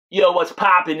Yo, what's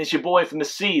poppin'? It's your boy from the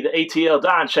C, the ATL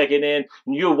Don checking in,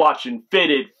 and you're watching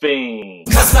Fitted Fiend.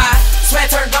 Cause my sweat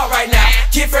turned up right now.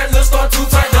 Kid friend little store 2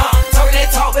 turned up. Talking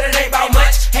that talk, but it ain't about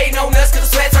much. Hating on us cause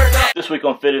the sweat turned up. This week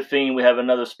on Fitted Fiend, we have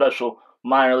another special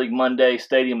Minor League Monday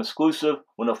Stadium exclusive.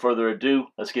 With no further ado,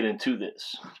 let's get into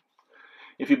this.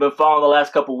 If you've been following the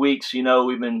last couple weeks, you know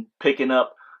we've been picking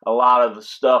up a lot of the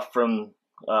stuff from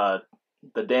the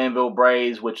Danville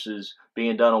Braves, which is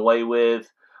being done away with,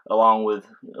 along with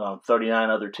 39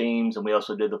 other teams, and we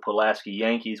also did the Pulaski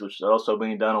Yankees, which is also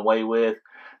being done away with.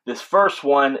 This first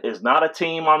one is not a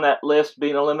team on that list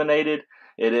being eliminated.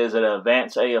 It is an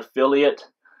Advance A affiliate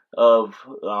of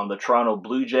the Toronto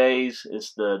Blue Jays.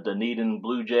 It's the Dunedin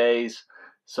Blue Jays.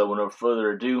 So without further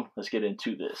ado, let's get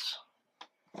into this.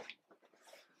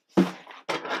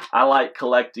 I like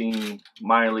collecting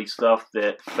minor league stuff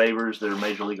that favors their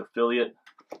major league affiliate.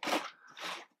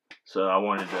 So I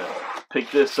wanted to pick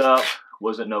this up.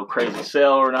 Wasn't no crazy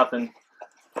sale or nothing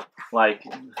like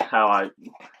how I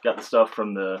got the stuff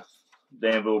from the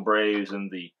Danville Braves and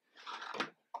the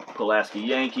Pulaski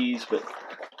Yankees, but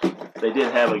they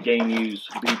did have a game used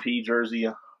BP jersey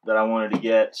that I wanted to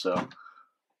get. So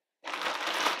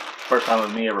first time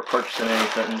of me ever purchasing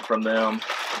anything from them.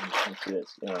 Let's see,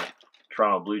 it's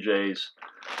Toronto Blue Jays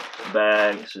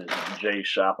bag. This is Jay's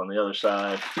shop on the other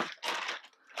side.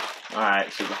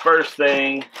 Alright, so the first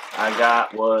thing I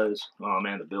got was, oh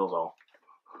man, the bill's all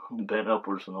bent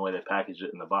upwards from the way they packaged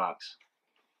it in the box.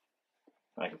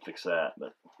 I can fix that,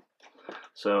 but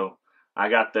so I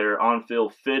got their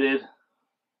on-field fitted.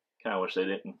 Kind of wish they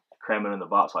didn't cram it in the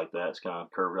box like that. It's kind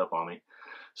of curved up on me.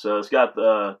 So it's got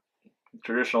the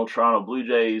traditional Toronto Blue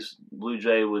Jays, Blue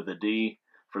Jay with the D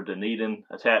for Dunedin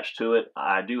attached to it.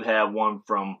 I do have one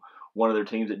from one of their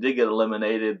teams that did get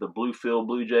eliminated, the Bluefield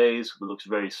Blue Jays. It looks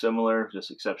very similar,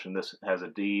 just exception this has a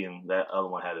D and that other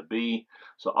one had a B.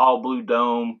 So all blue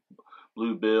dome,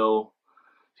 blue bill.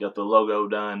 It's got the logo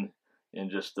done in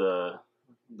just the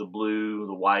blue,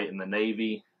 the white, and the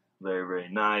navy. Very, very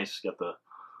nice. Got the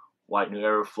white New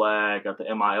Era flag. Got the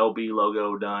MiLB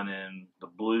logo done in the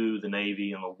blue, the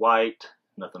navy, and the white.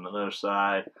 Nothing on the other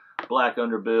side. Black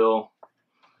underbill.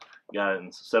 Got it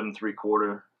in 7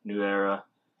 3/4 New Era.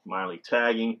 Minor league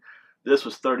tagging. This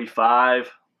was $35,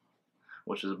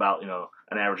 which is about,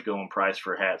 an average going price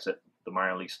for hats at the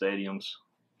minor league stadiums.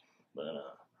 But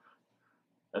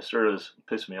that sure does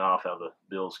piss me off how the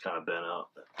bill's kind of bent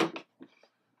up. But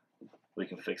we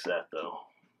can fix that though.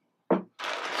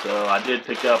 So I did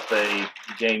pick up a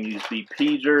game used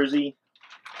BP jersey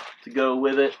to go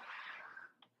with it.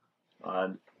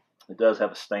 It does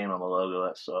have a stain on the logo.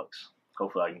 That sucks.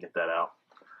 Hopefully I can get that out.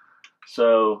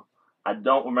 So I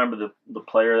don't remember the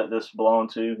player that this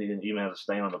belonged to. He didn't even have a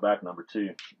stain on the back, number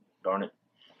 2. Darn it.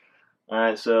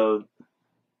 Alright, so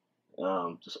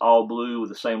just all blue with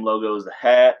the same logo as the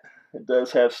hat. It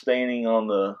does have staining on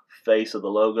the face of the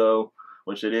logo,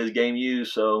 which it is game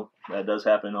used, so that does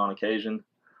happen on occasion.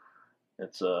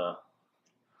 It's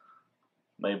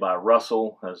made by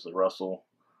Russell. Has the Russell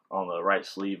on the right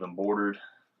sleeve embroidered.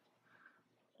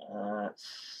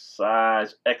 It's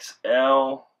size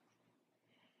XL.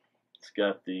 It's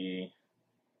got the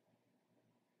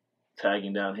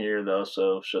tagging down here though,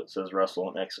 so it says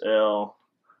Russell and XL.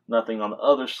 Nothing on the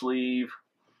other sleeve.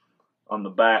 On the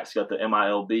back, it's got the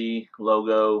MiLB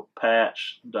logo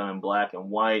patch done in black and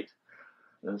white.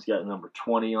 Then it's got number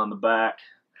 20 on the back.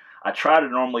 I try to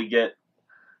normally get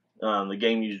the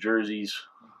game used jerseys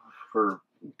for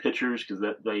pitchers because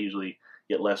they usually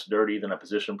get less dirty than a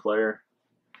position player.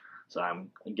 So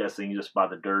I'm guessing just by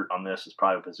the dirt on this is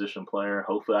probably a position player.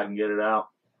 Hopefully I can get it out.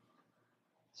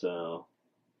 So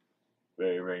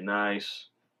very, very nice.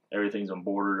 Everything's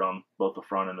embroidered on both the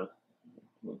front and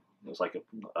it's like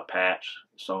a patch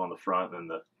sewn on the front, and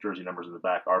the jersey numbers in the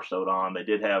back are sewed on. They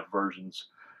did have versions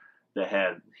that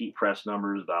had heat press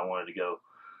numbers, but I wanted to go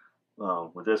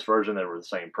with this version. They were the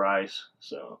same price.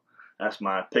 So that's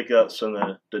my pickups from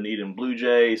the Dunedin Blue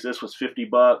Jays. This was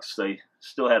 $50. They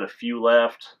still had a few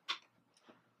left.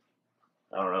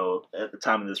 I don't know at the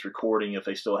time of this recording if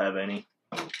they still have any.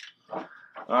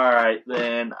 Alright,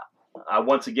 then I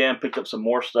once again picked up some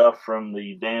more stuff from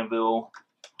the Danville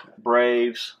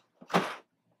Braves.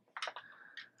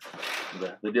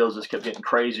 The deals just kept getting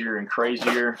crazier and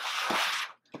crazier.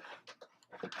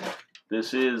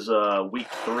 This is week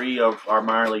 3 of our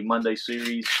Minor League Monday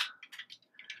series.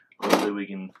 Hopefully we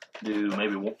can do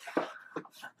maybe one.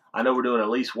 I know we're doing at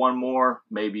least one more,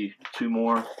 maybe 2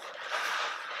 more.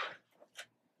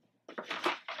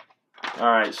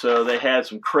 Alright, so they had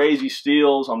some crazy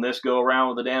steals on this go around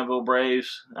with the Danville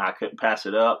Braves. I couldn't pass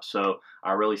it up, so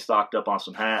I really stocked up on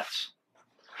some hats.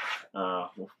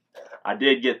 We'll I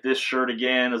did get this shirt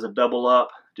again as a double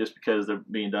up just because they're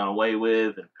being done away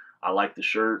with, and I like the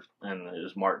shirt, and it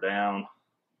was marked down.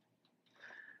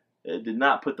 It did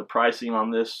not put the pricing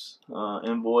on this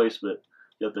invoice, but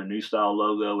got their new style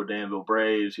logo with Danville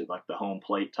Braves. Get like the home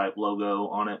plate type logo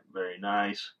on it. Very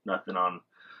nice. Nothing on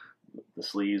the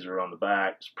sleeves or on the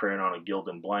back. It's printed on a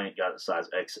Gildan blank. Got it size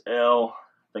XL. I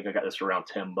think I got this for around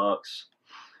 $10. I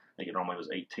think it normally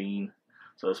was 18.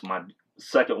 So this is my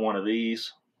second one of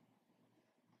these,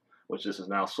 which this is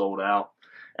now sold out.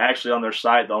 Actually, on their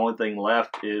site, the only thing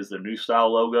left is the new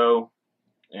style logo,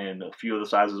 and a few of the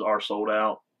sizes are sold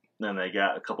out. Then they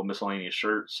got a couple miscellaneous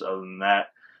shirts. Other than that,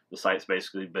 the site's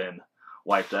basically been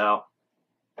wiped out.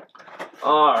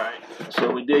 Alright,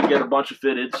 so we did get a bunch of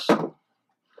fitteds.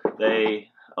 They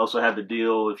also had the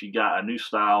deal, if you got a new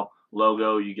style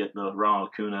logo, you get the Ronald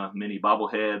Acuna mini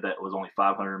bobblehead that was only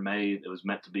 500 made. It was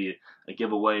meant to be a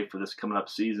giveaway for this coming up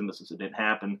season, but since it didn't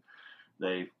happen,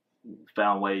 they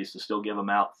found ways to still give them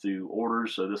out through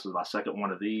orders. So this is my second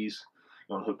one of these.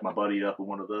 I'm going to hook my buddy up with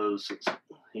one of those.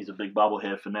 He's a big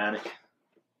bobblehead fanatic.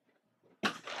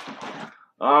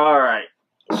 Alright,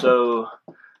 so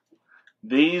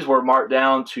these were marked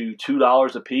down to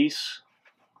 $2 a piece.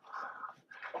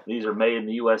 These are made in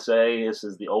the USA. This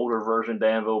is the older version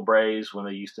Danville Braves when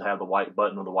they used to have the white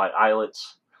button with the white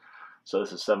eyelets. So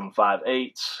this is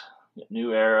 7.58,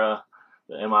 new era.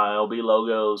 The MiLB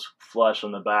logos flush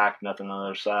on the back, nothing on the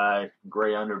other side.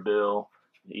 Gray underbill,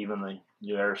 even the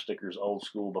new era stickers old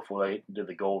school before they did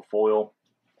the gold foil.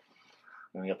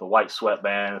 And we got the white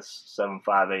sweatbands,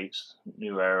 7.58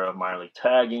 new era minor league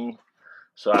tagging.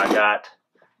 So I got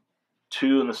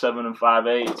two in the 7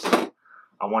 5/8.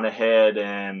 I went ahead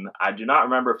and I do not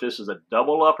remember if this is a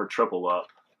double up or triple up.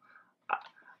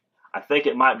 I think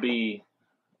it might be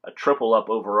a triple up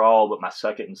overall, but my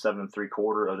second and 7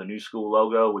 3/4 of the new school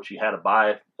logo, which you had to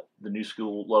buy the new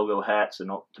school logo hats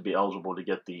and to be eligible to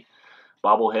get the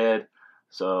bobblehead.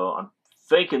 So I'm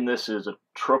thinking this is a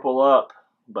triple up,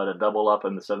 but a double up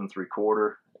in the 7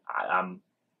 3/4. I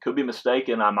could be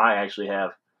mistaken. I might actually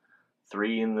have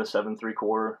 3 in the 7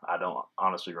 3/4. I don't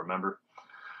honestly remember.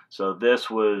 So this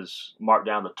was marked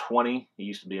down to 20. It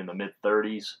used to be in the mid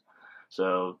 30s.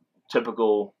 So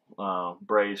typical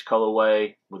Braves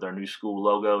colorway with our new school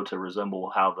logo to resemble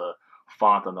how the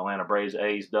font on the Atlanta Braves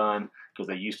A is done, because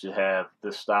they used to have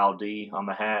this style D on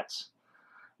the hats.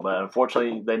 But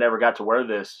unfortunately, they never got to wear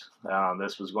this.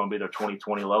 This was going to be their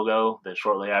 2020 logo. Then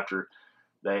shortly after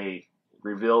they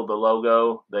revealed the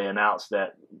logo, they announced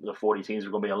that the 40 teams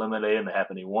were going to be eliminated, and they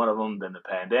happened to be one of them. Then the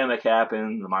pandemic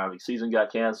happened. The minor league season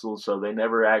got canceled, so they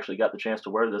never actually got the chance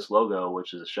to wear this logo,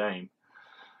 which is a shame.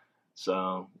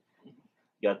 So,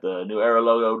 got the new era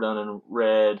logo done in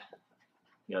red.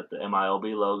 Got the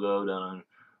MiLB logo done in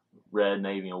red,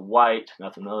 navy, and white.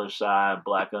 Nothing on the other side.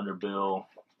 Black underbill.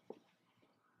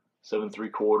 7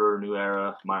 3/4 new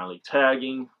era minor league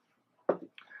tagging.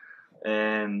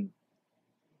 And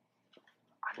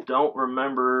I don't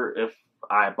remember if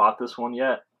I bought this one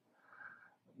yet,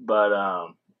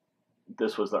 but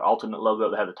this was their alternate logo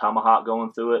that had the tomahawk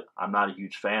going through it. I'm not a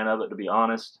huge fan of it, to be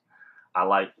honest. I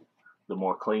like the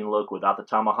more clean look without the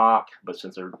tomahawk, but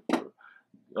since they're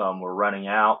we're running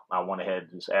out, I went ahead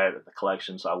and just added it to the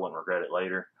collection so I wouldn't regret it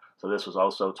later. So this was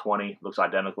also 20. Looks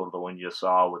identical to the one you just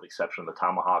saw, with the exception of the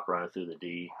tomahawk running through the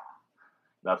D.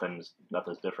 Nothing's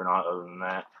different other than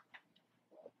that.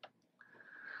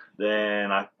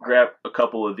 Then I grabbed a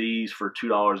couple of these for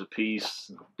 $2 a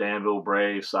piece. Danville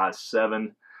Braves size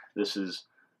 7. It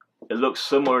looks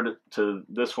similar to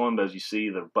this one, but as you see,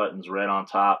 the button's red on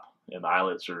top and the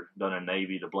eyelets are done in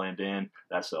navy to blend in.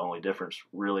 That's the only difference,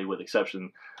 really, with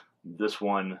exception this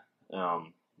one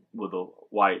with the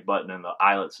white button and the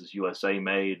eyelets is USA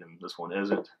made, and this one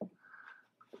isn't.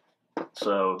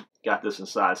 So got this in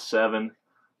size 7.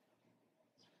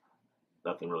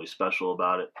 Nothing really special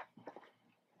about it.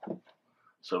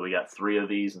 So we got 3 of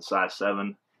these in size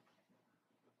 7.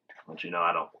 But you know,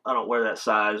 I don't wear that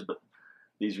size, but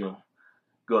these are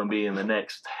going to be in the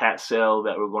next hat sale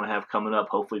that we're going to have coming up,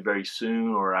 hopefully very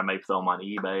soon, or I may throw them on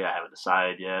eBay. I haven't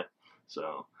decided yet.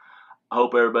 So I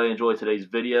hope everybody enjoyed today's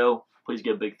video. Please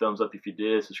give a big thumbs up if you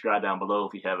did. Subscribe down below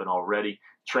if you haven't already.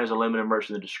 Trenz Unltd merch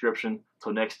in the description.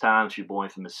 Until next time, it's your boy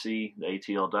from the C, the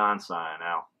ATL Don, signing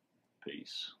out.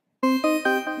 Peace.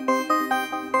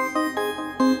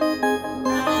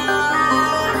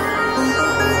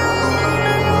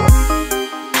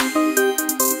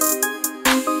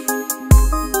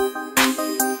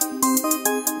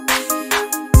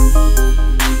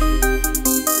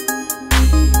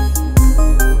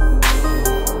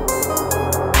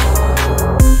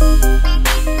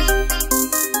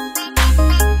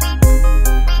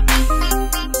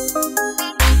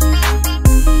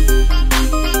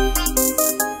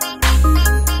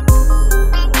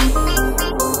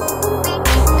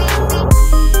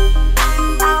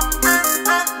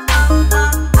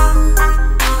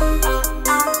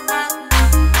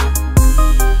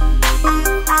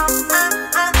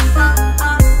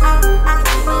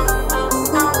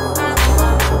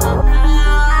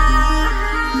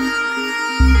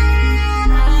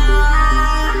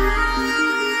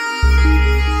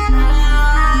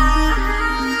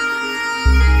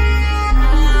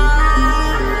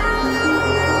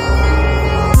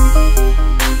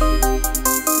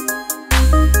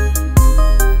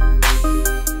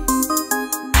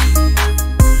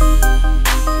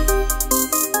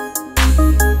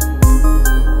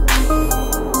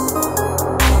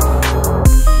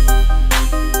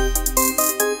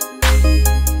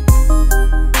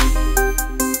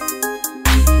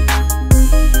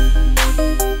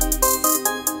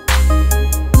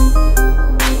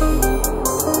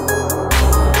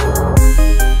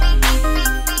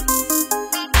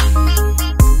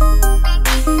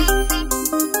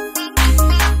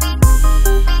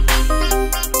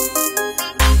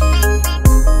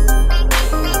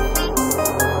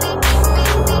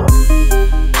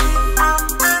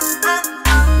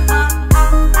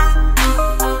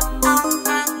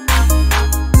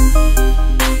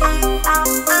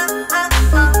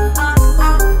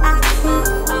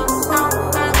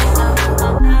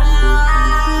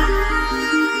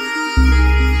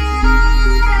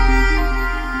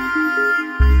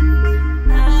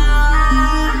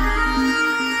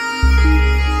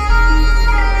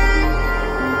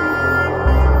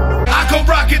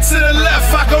 it to the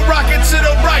left, I can rock it to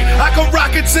the right, I can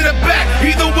rock it to the back.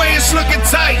 Either way, it's looking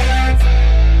tight.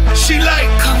 She like,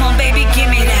 come on, baby, give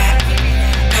me that.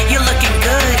 You're looking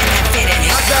good in that fitted.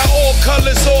 I got all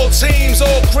colors, all teams,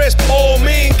 all crisp, all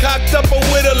mean. Cocked up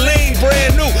with a lean,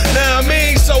 brand new. Now I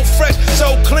mean, so fresh,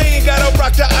 so clean. Gotta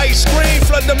rock the ice cream,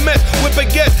 flood the meth with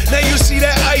baguette. Now you see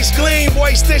that ice gleam,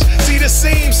 white stitch, see the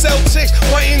seam. Celtics,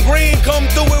 white and green, come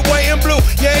through with white and blue.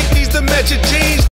 Yankees, the match your jeans.